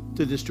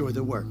to destroy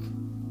the work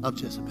of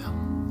Jezebel,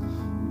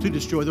 to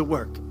destroy the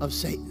work of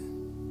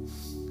Satan,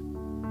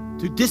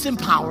 to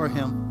disempower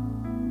him.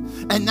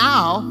 And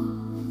now,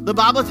 the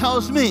Bible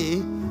tells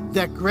me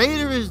that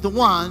greater is the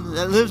one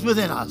that lives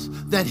within us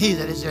than he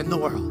that is in the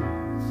world.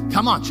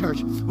 Come on,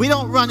 church. We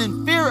don't run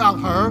in fear of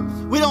her.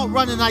 We don't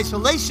run in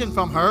isolation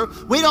from her.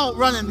 We don't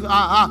run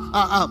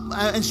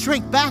and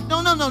shrink back.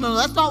 No.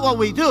 That's not what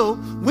we do.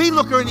 We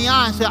look her in the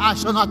eye and say, I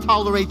shall not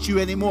tolerate you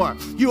anymore.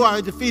 You are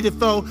a defeated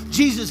foe.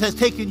 Jesus has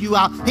taken you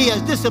out. He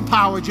has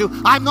disempowered you.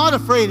 I'm not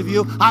afraid of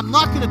you. I'm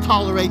not going to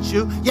tolerate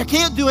you. You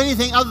can't do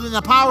anything other than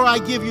the power I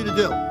give you to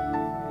do.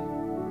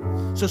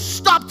 So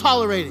stop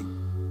tolerating.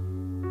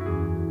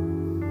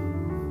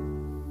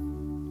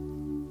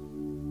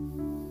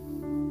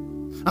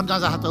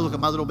 Sometimes I have to look at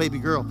my little baby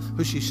girl,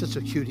 who she's such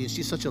a cutie and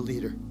she's such a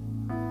leader.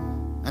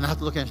 And I have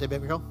to look at her and say,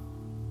 baby girl,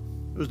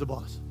 who's the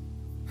boss?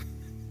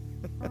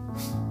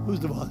 Who's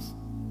the boss?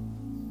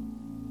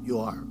 You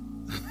are.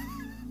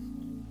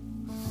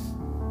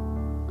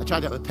 I tried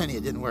that with Penny,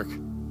 it didn't work.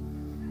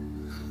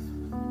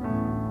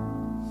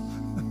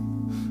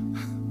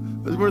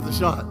 It was worth a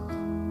shot.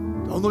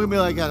 Don't look at me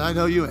like that, I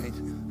know you ain't.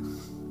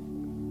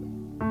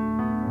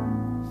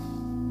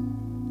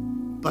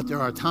 But there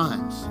are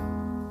times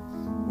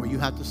where you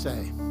have to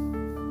say,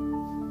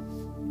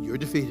 you're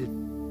defeated.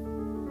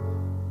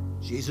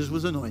 Jesus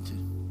was anointed.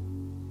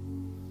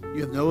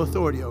 You have no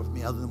authority over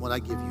me other than what I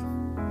give you.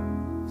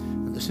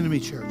 And listen to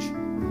me, church.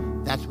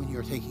 That's when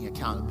you're taking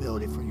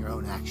accountability for your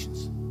own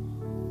actions.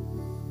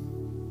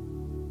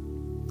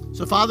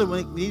 So, Father,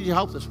 we need your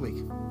help this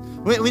week.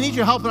 We need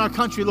your help in our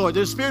country, Lord.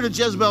 The spirit of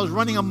Jezebel is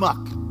running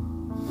amok.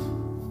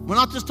 We're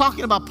not just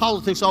talking about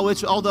politics,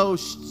 although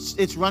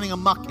it's running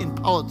amok in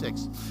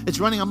politics. It's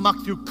running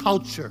amok through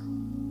culture.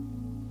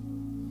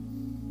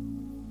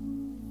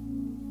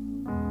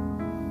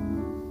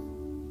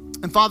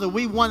 And Father,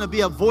 we want to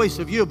be a voice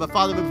of you, but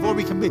Father, before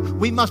we can be,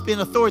 we must be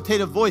an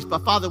authoritative voice,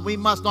 but Father, we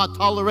must not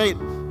tolerate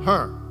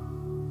her.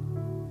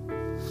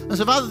 And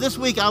so Father, this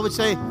week I would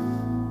say,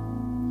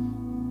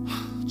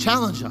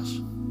 challenge us,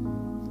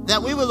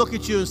 that we would look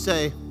at you and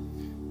say,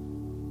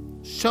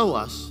 show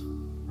us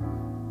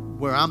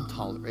where I'm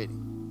tolerating.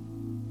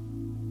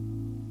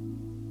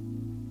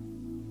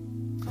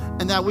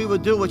 And that we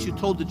would do what you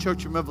told the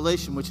church in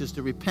Revelation, which is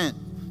to repent,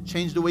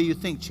 change the way you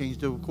think, change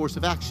the course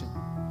of action.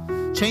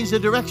 Change the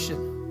direction.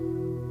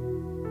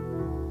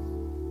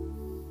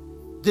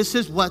 This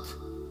is what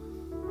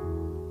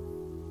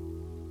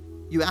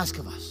you ask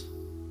of us.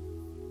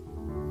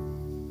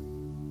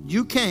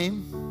 You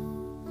came,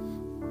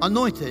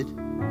 anointed,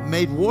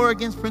 made war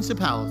against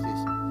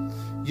principalities.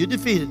 You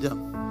defeated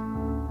them.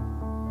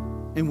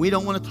 And we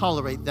don't want to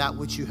tolerate that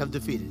which you have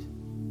defeated.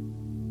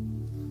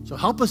 So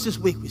help us this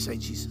week, we say,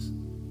 Jesus.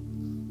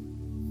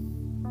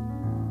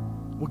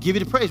 We'll give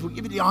you the praise. We'll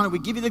give you the honor.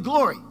 We'll give you the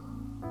glory.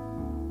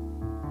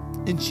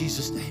 In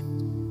Jesus'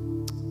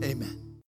 name, amen.